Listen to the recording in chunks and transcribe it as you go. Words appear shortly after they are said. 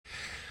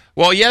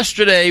Well,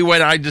 yesterday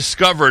when I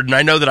discovered, and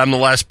I know that I'm the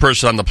last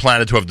person on the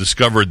planet to have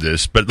discovered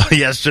this, but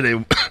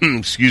yesterday,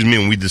 excuse me,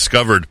 when we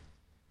discovered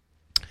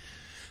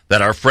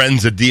that our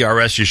friends at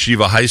DRS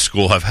Yeshiva High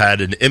School have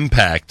had an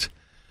impact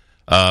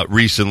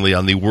recently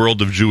on the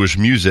world of Jewish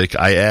music,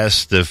 I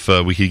asked if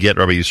we could get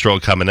Rabbi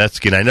Yisrael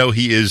Kamenetsky, and I know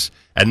he is,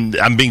 and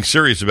I'm being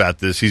serious about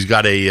this, he's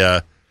got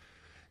a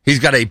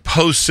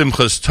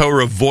post-Simchas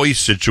Torah voice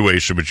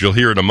situation, which you'll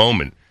hear in a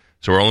moment,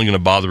 so we're only going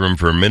to bother him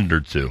for a minute or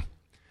two.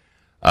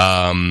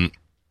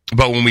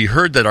 But when we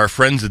heard that our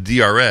friends at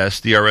DRS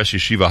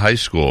Yeshiva High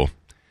School,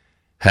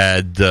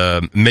 had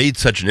made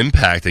such an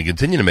impact and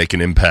continue to make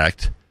an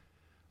impact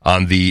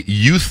on the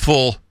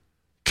youthful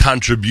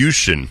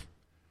contribution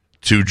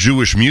to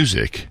Jewish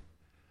music,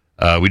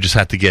 we just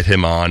had to get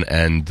him on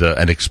and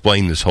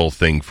explain this whole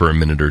thing for a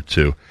minute or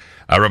two.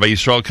 Rabbi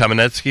Yisrael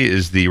Kamenetsky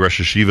is the Rosh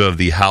Yeshiva of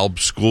the Halb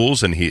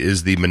schools, and he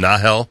is the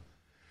Menahel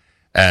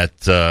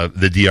at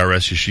the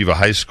DRS Yeshiva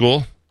High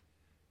School,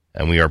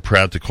 and we are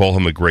proud to call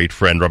him a great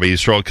friend. Rabbi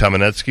Yisrael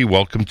Kamenetsky,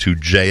 welcome to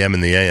JM in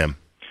the AM.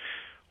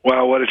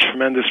 Wow, what a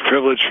tremendous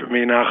privilege for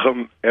me,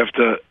 Nachum,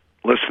 after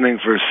listening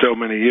for so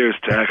many years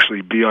to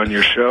actually be on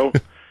your show.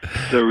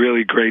 It's a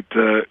really great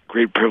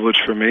privilege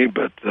for me,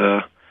 but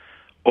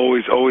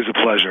always a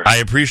pleasure. I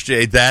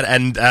appreciate that,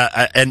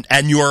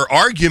 and your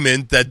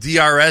argument that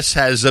DRS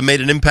has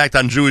made an impact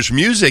on Jewish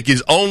music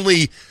is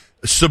only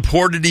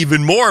supported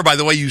even more by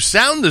the way you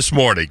sound this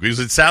morning, because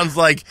it sounds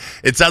like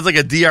a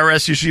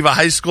DRS Yeshiva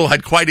High School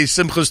had quite a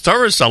Simchas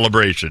Torah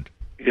celebration.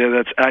 Yeah,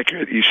 that's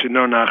accurate. You should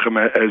know, Nachum,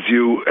 as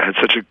you had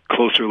such a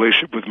close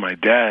relationship with my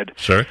dad.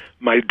 Sure.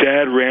 My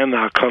dad ran the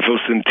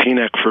Hakafos in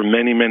Teaneck for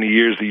many, many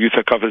years, the youth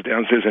Hakafos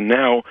downstairs, and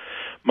now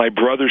my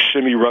brother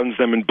Shimi runs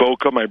them in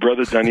Boca, my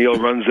brother Daniel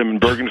runs them in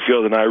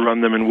Bergenfield, and I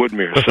run them in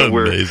Woodmere. So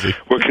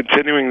we're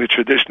continuing the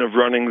tradition of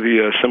running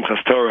the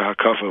Simchas Torah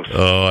Hakafos.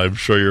 Oh, I'm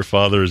sure your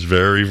father is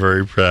very,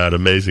 very proud.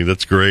 Amazing.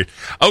 That's great.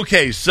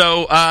 Okay,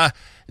 so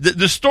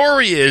the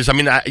story is, I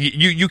mean,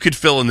 you could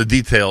fill in the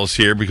details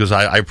here because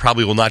I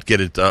probably will not get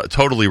it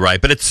totally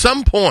right, but at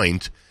some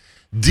point,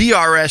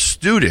 DRS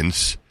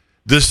students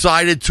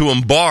decided to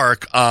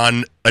embark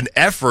on an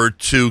effort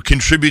to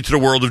contribute to the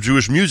world of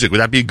Jewish music. Would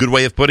that be a good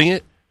way of putting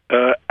it?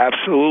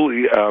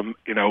 Absolutely.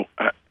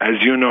 As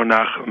you know,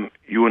 Nachum,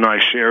 you and I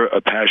share a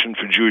passion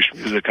for Jewish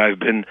music. I've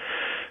been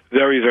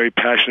very, very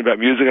passionate about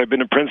music. I've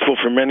been a principal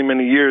for many,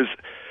 many years.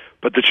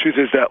 But the truth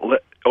is that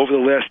over the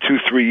last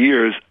 2-3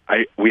 years,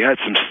 we had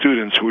some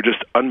students who were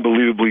just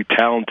unbelievably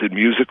talented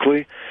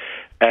musically,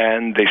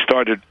 and they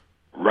started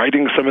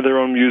writing some of their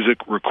own music,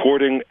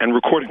 recording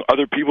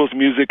other people's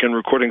music, and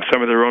recording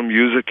some of their own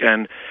music.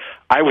 And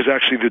I was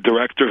actually the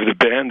director of the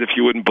band, if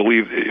you could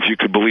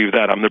believe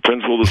that. I'm the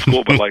principal of the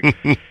school, but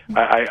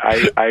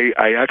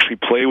I actually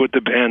play with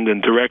the band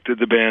and directed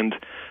the band.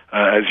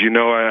 As you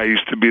know, I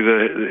used to be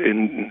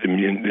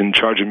in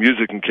charge of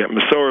music in Camp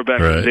Mesorah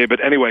back in the day.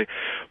 But anyway,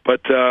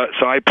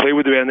 so I played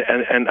with the band,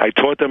 and I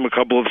taught them a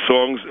couple of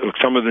songs,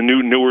 some of the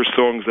newer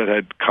songs that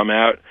had come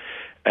out.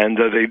 And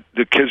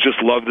the kids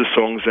just loved the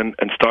songs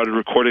and started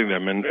recording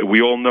them. And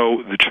we all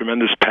know the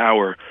tremendous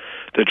power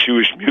that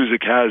Jewish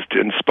music has to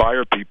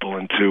inspire people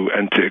and to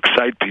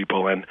excite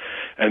people. And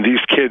these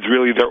kids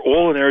really, they're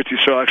all in Eretz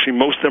Yisrael. Actually,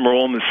 most of them are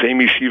all in the same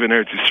yeshiva in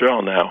Eretz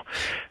Yisrael now.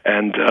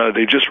 And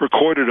they just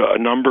recorded a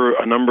number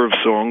of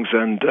songs,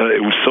 and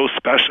it was so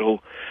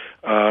special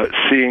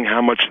seeing how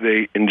much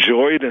they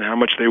enjoyed and how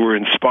much they were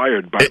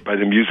inspired by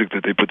the music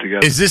that they put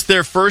together. Is this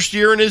their first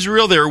year in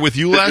Israel? They were with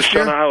you last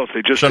year?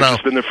 They've just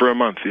been there for a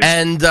month.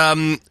 Yeah.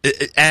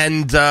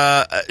 And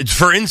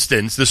for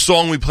instance, the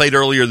song we played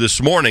earlier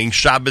this morning,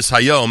 Shabbos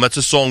Hayom, that's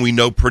a song we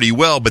know pretty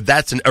well, but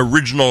that's an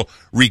original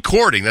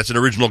recording. That's an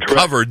original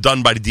cover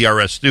done by the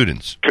DRS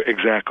students.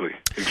 Exactly.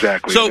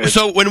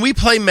 So when we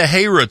play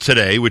Mehera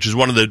today, which is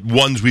one of the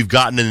ones we've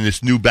gotten in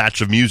this new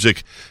batch of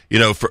music,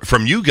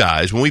 from you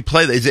guys, when we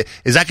play that,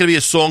 is that going to be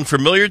a song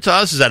familiar to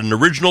us? Is that an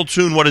original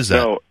tune? What is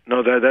that?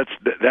 No,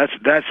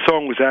 that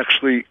song was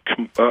actually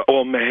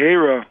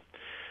Mehera.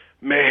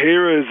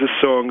 Mehera is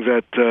a song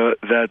that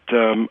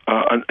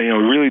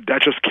really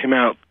that just came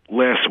out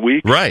last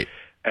week, right?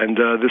 And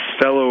this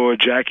fellow,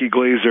 Jackie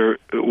Glazer,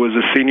 was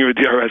a senior at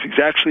DRS. He's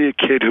actually a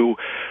kid who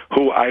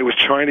I was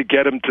trying to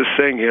get him to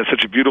sing. He has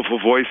such a beautiful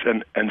voice,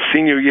 and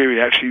senior year he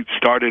actually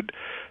started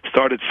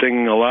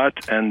singing a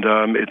lot. And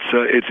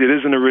it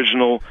is an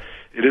original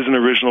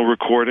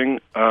recording.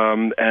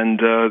 And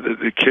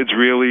the kids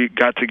really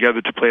got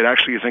together to play it.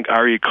 Actually, I think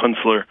Aryeh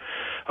Kunstler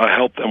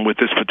helped them with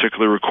this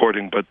particular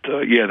recording. But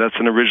that's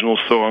an original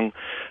song.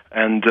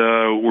 And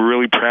we're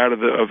really proud of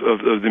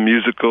the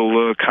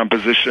musical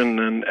composition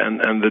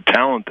and the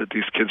talent that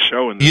these kids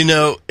show.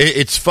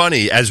 It's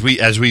funny as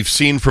we've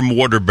seen from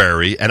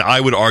Waterbury, and I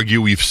would argue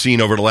we've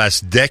seen over the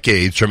last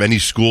decades from any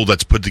school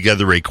that's put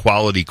together a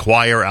quality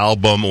choir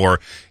album or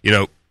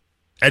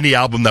any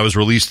album that was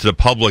released to the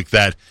public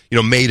that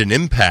made an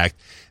impact.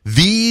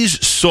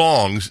 These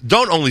songs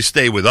don't only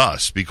stay with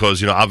us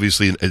because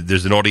obviously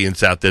there's an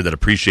audience out there that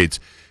appreciates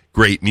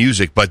great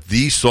music, but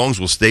these songs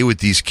will stay with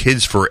these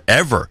kids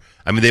forever.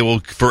 I mean, they will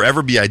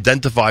forever be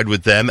identified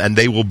with them, and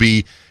they will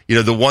be,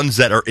 the ones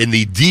that are in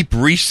the deep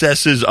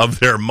recesses of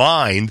their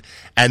mind,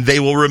 and they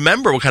will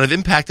remember what kind of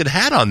impact it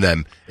had on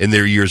them in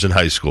their years in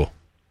high school.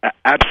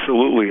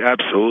 Absolutely,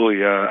 absolutely.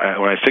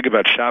 When I think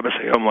about Shabbos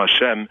Hayom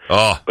Lashem,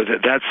 but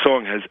that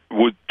song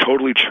would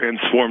totally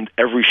transformed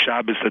every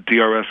Shabbos that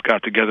DRS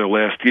got together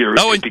last year.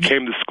 It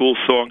became the school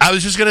song. I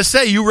was just going to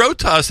say, you wrote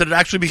to us that it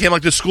actually became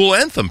like the school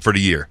anthem for the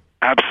year.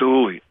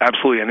 Absolutely,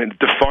 absolutely, and it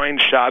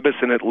defined Shabbos,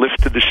 and it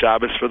lifted the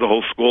Shabbos for the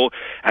whole school.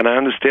 And I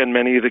understand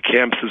many of the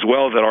camps as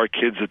well that our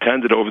kids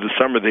attended over the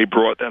summer, they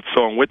brought that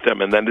song with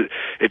them, and then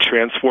it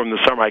transformed the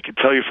summer. I can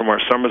tell you from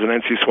our summers in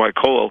NCSY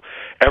Kollel,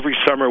 every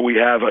summer we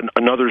have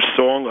another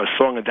song,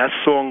 and that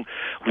song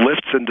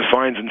lifts and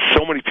defines, and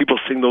so many people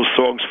sing those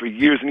songs for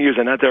years and years,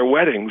 and at their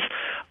weddings,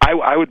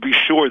 I would be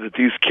sure that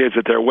these kids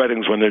at their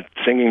weddings, when they're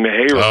singing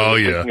Meheira,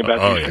 thinking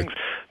about these things,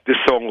 this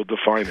song will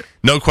define it.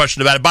 No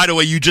question about it. By the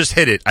way, you just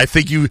hit it. I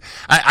think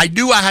I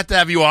knew I had to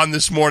have you on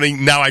this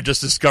morning. Now I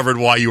just discovered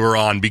why you were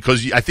on,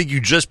 because I think you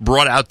just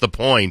brought out the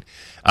point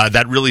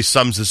that really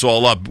sums this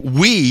all up.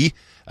 We,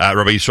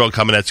 Rabbi Yisrael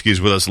Kamenetsky is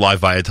with us live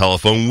via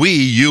telephone. We,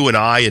 you and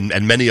I,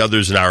 and many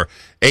others in our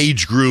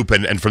age group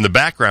and from the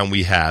background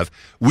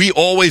we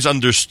always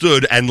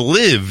understood and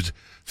lived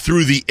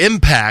through the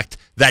impact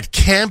that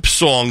camp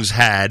songs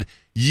had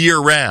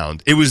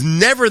year-round. It was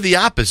never the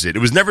opposite. It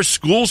was never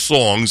school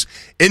songs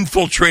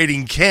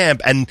infiltrating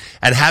camp and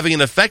having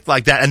an effect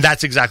like that, and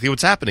that's exactly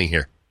what's happening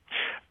here.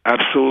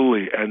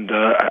 Absolutely, and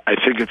I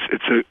think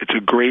it's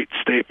a great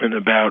statement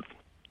about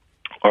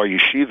our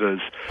yeshivas.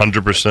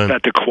 100%.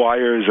 That the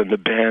choirs and the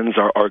bands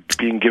are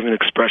being given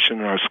expression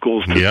in our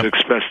schools to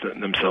express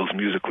themselves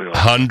musically.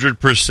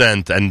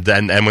 100%.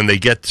 And when they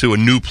get to a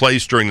new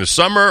place during the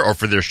summer, or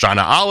for their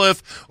Shana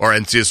Aleph or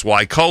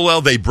NCSY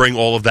Kollel, they bring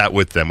all of that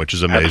with them, which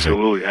is amazing.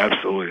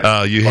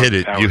 Absolutely. You hit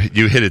it.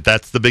 You hit it.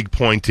 That's the big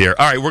point here.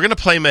 All right, we're going to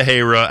play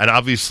Meheira, and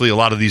obviously a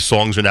lot of these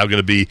songs are now going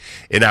to be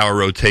in our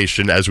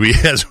rotation as we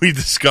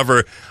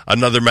discover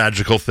another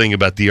magical thing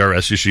about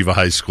DRS Yeshiva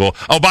High School.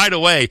 Oh, by the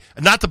way,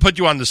 not to put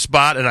you on the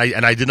spot, and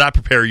I did not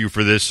prepare you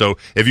for this, so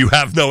if you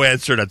have no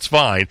answer, that's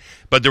fine.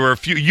 But there were a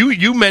few.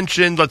 You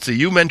mentioned,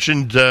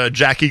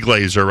 Jackie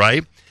Glazer,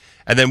 right?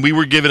 And then we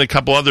were given a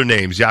couple other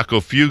names: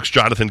 Yaakov Fuchs,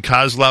 Jonathan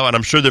Kozlow, and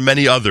I'm sure there are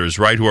many others,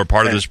 right, who are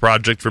part of this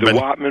project. For the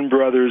Watman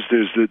brothers,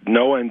 there's the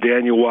Noah and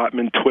Daniel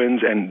Watman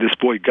twins, and this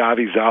boy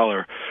Gavi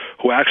Zoller,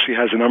 who actually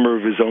has a number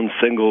of his own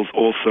singles.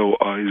 Also,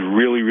 he's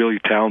really, really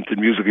talented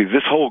musically.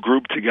 This whole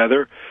group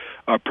together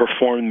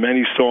performed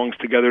many songs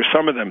together.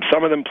 Some of them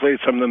played,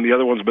 some of them the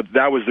other ones, but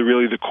that was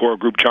really the core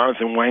group.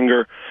 Jonathan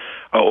Wenger,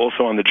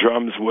 also on the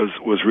drums,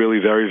 was really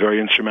very, very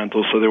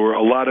instrumental. So there were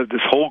a lot of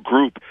this whole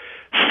group,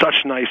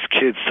 such nice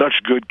kids,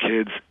 such good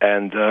kids,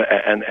 and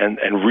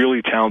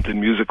really talented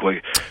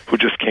musically, who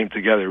just came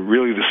together.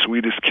 Really the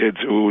sweetest kids.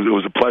 It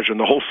was a pleasure,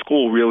 and the whole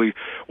school really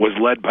was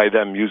led by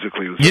them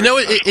musically.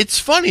 It's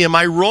funny. Am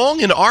I wrong?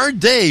 In our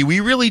day,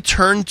 we really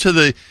turned to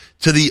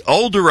the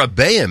older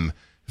Rebbeim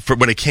for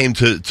when it came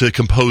to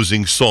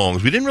composing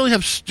songs. We didn't really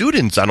have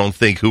students, I don't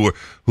think, who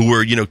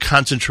were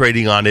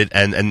concentrating on it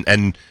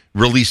and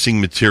releasing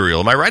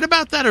material. Am I right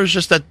about that, or is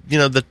just that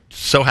that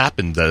so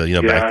happened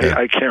back then?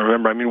 I can't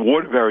remember. I mean,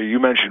 Waterbury. You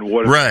mentioned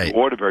Waterbury. Right.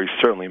 Waterbury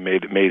certainly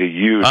made a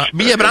huge.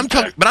 But I'm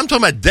talking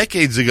about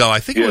decades ago. I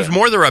think it was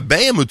more the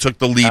Rebbeim who took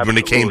the lead when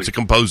it came to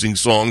composing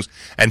songs,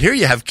 and here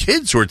you have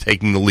kids who are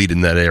taking the lead in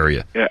that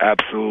area. Yeah,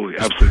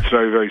 absolutely. It's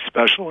very, very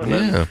special.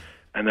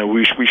 And then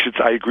we should.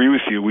 I agree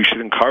with you. We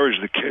should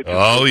encourage the kids.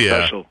 Oh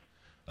yeah. Special.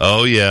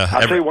 Oh yeah.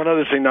 I'll tell you one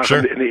other thing. Now,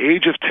 sure. In the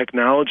age of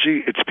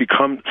technology, it's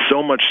become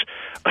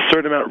a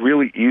certain amount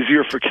really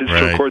easier for kids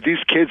to record.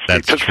 These kids, they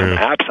took some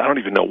apps. I don't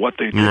even know what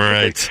they did.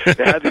 Right.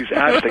 They had these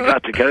apps. They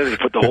got together. They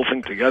put the whole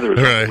thing together.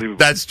 It's unbelievable.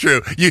 That's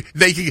true.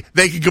 They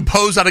can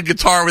compose on a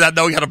guitar without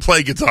knowing how to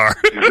play guitar.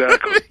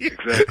 Exactly.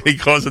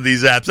 Because of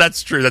these apps.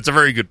 That's true. That's a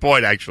very good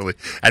point, actually.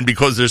 And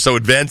because they're so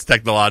advanced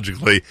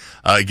technologically,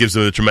 it gives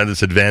them a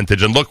tremendous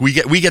advantage. And look, we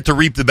get to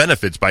reap the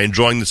benefits by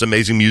enjoying this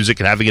amazing music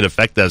and having it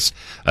affect us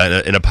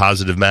in a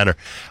positive manner.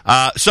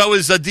 So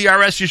is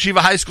DRS Yeshiva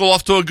High School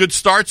off to a good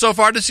start so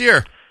far this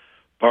year?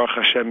 Baruch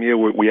Hashem,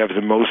 we have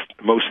the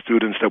most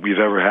students that we've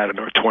ever had in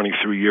our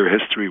 23-year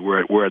history.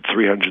 We're at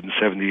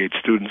 378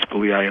 students,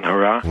 B'li and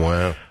Hara.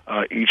 Wow.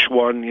 Each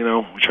one,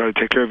 we try to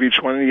take care of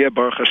each one. And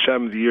Baruch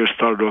Hashem, the year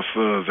started off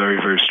very,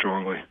 very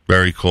strongly.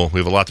 Very cool.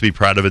 We have a lot to be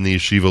proud of in the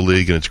Yeshiva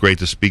League, and it's great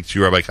to speak to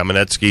you, Rabbi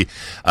Kamenetsky.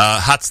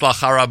 Hatzlach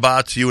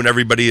Harabah to you and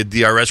everybody at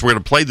DRS. We're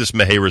going to play this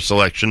Meheira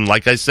selection.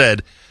 Like I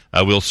said,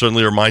 we'll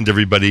certainly remind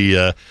everybody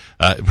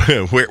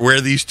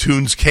where these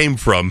tunes came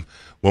from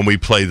when we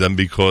play them,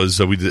 because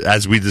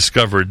as we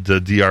discovered,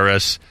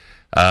 DRS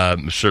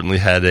certainly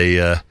had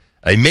a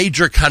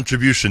major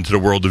contribution to the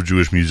world of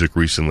Jewish music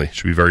recently.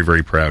 Should be very,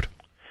 very proud.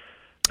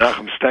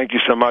 Nachum, thank you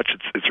so much.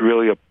 It's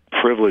really a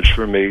privilege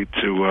for me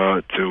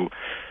to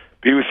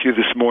be with you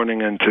this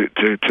morning and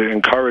to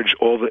encourage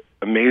all the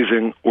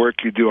amazing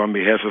work you do on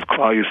behalf of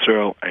Klal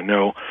Yisrael. I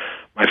know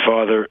my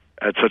father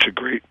had such a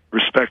great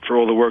respect for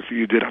all the work that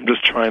you did. I'm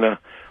just trying to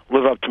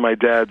live up to my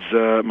dad's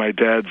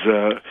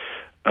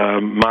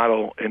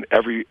model in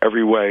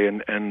every way,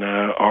 and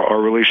our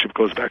relationship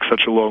goes back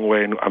such a long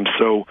way, and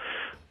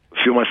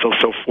feel myself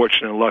so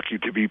fortunate and lucky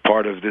to be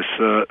part of this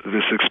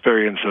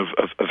experience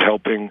of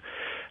helping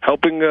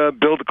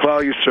build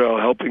Klal Yisrael,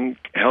 helping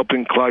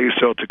Klal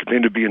Yisrael to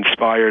continue to be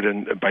inspired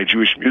and by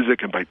Jewish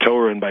music and by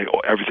Torah and by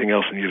everything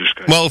else in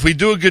Yiddishkeit. Well, if we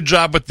do a good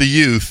job with the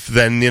youth,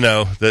 then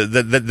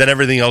then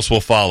everything else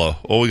will follow.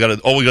 All we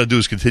got to do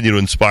is continue to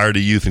inspire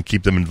the youth and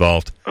keep them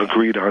involved.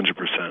 Agreed,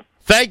 100%.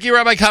 Thank you,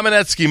 Rabbi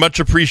Kamenetsky. Much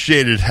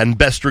appreciated. And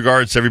best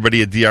regards to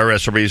everybody at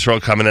DRS. Rabbi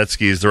Yisrael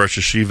Kamenetsky is the Rosh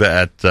Yeshiva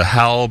at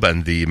Halb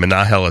and the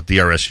Menahel at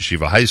DRS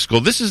Yeshiva High School.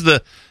 This is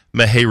the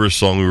Mehera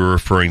song we were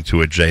referring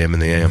to at JM in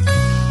the AM.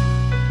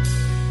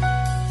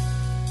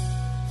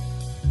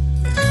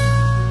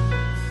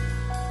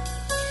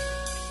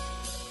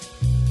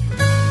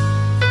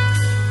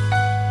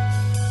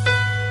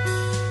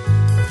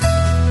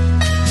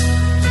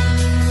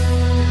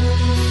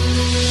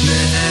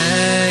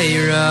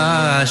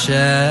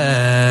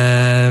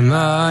 Hashem,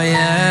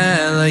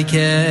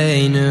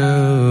 Elokeinu,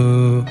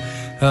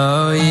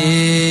 O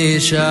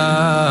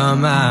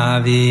Yisham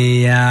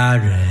Avi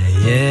Yarei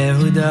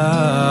Yehuda,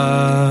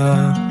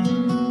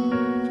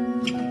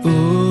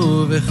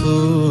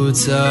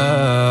 Uvechutzos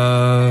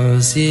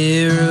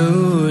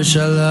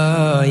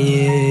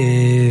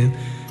Yerushalayim,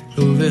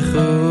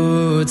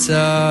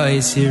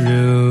 Uvechutzos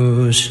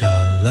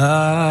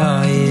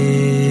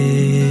Yerushalayim.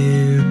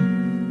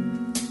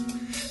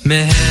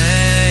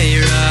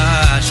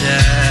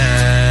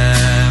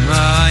 Hashem,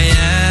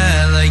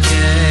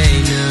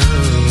 Elokeinu,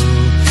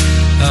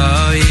 O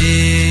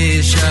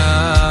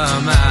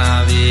Yisham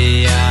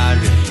Avi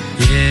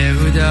Yarei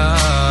Yehuda,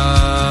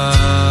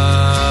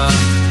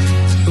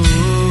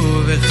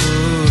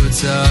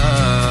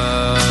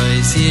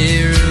 Uvechutzos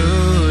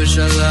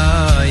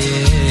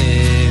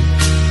Yerushalayim,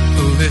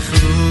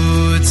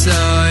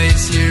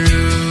 Uvechutzos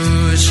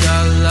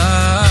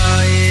Yerushalayim.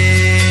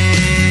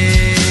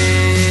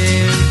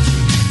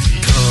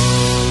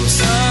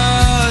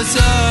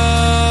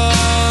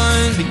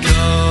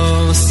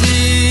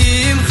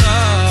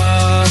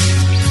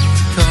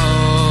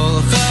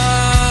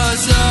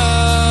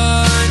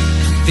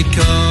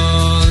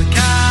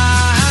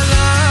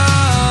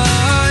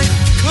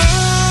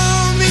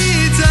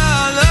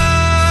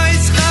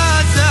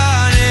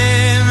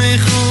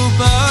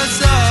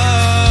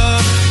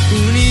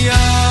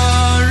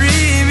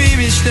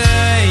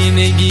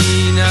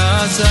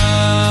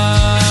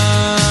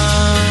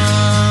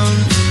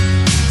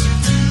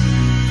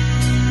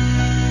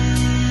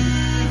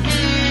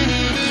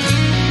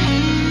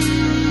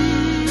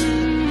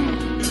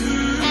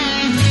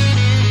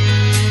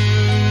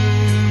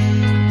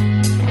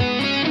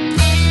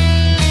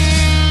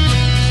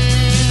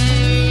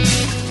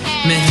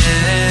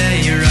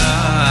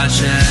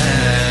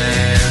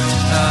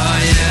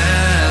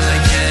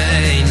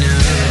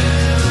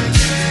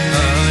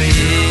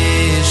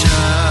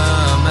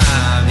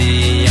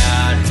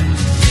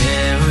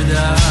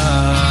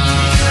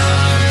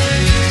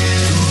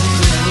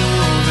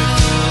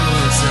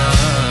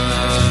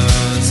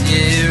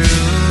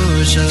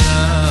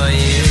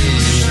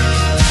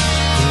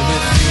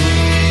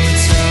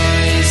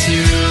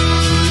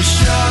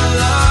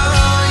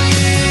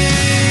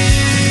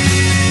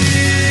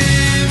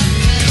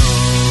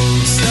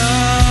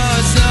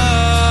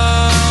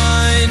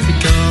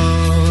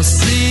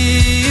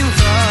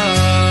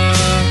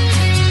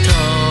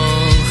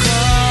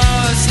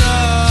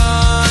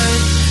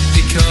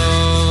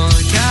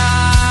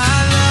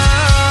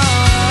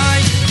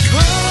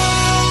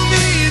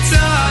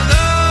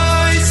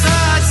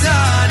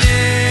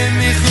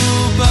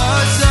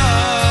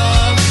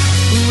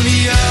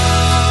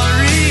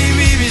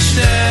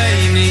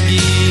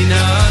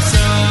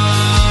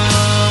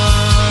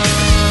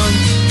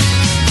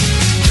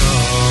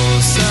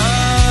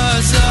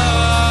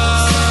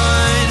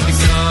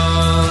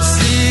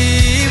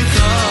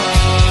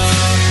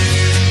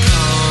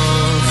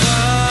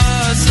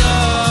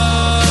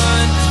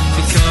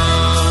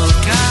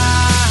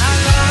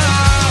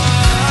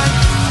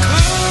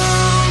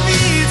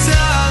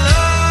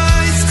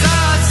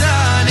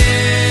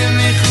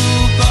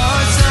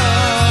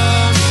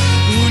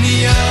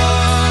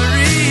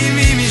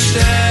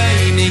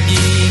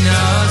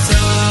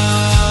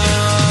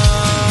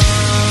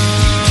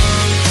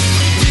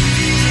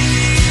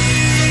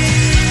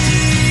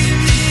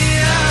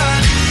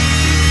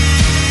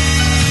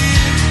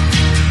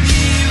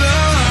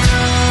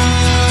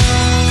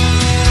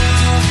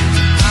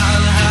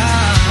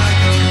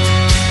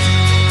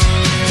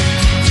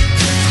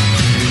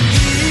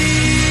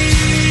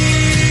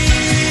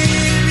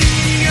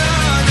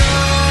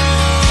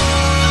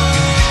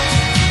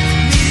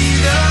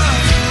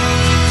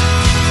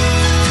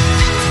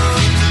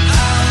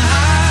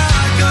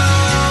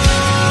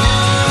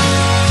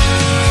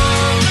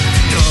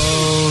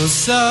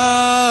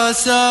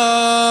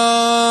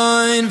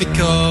 Sain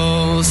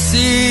v'kol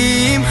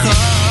simcha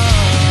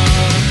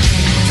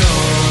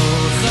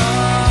kol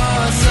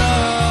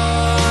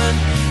chazan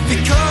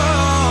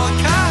v'kol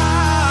kal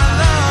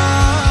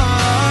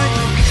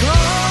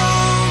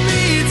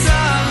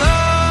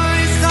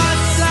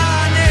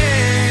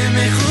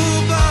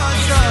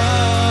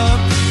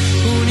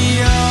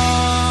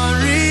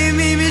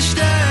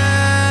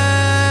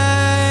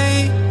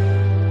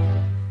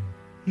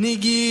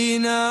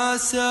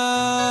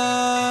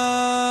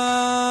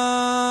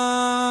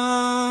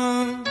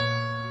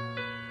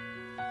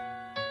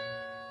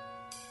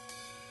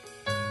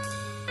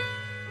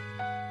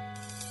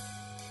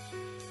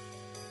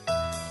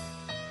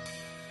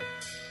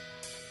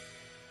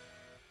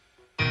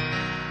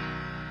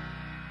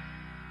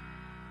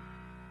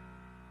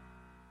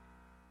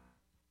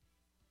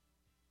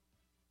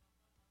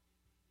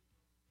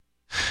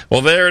Well,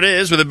 there it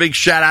is, with a big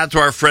shout-out to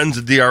our friends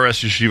at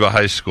DRS Yeshiva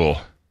High School.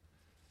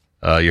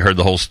 You heard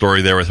the whole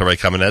story there with Rabbi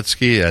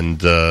Kamenetsky,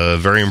 and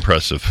very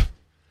impressive.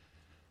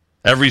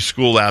 Every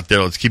school out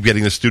there, let's keep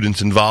getting the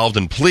students involved,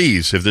 and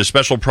please, if there's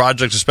special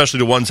projects, especially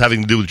the ones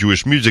having to do with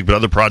Jewish music, but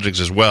other projects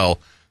as well,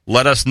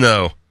 let us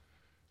know.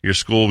 Your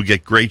school will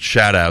get great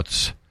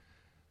shout-outs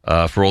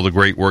for all the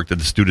great work that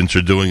the students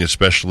are doing,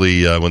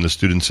 especially when the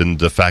students and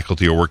the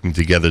faculty are working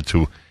together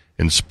to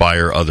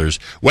inspire others.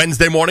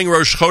 Wednesday morning,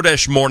 Rosh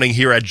Chodesh morning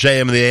here at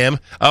JM and the AM.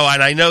 Oh,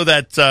 and I know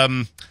that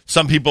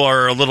some people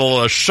are a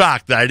little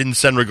shocked that I didn't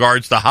send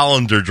regards to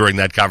Hollander during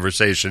that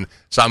conversation,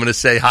 so I'm going to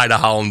say hi to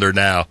Hollander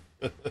now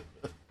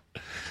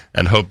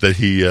and hope that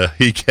he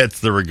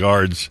gets the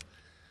regards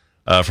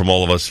from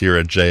all of us here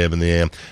at JM and the AM.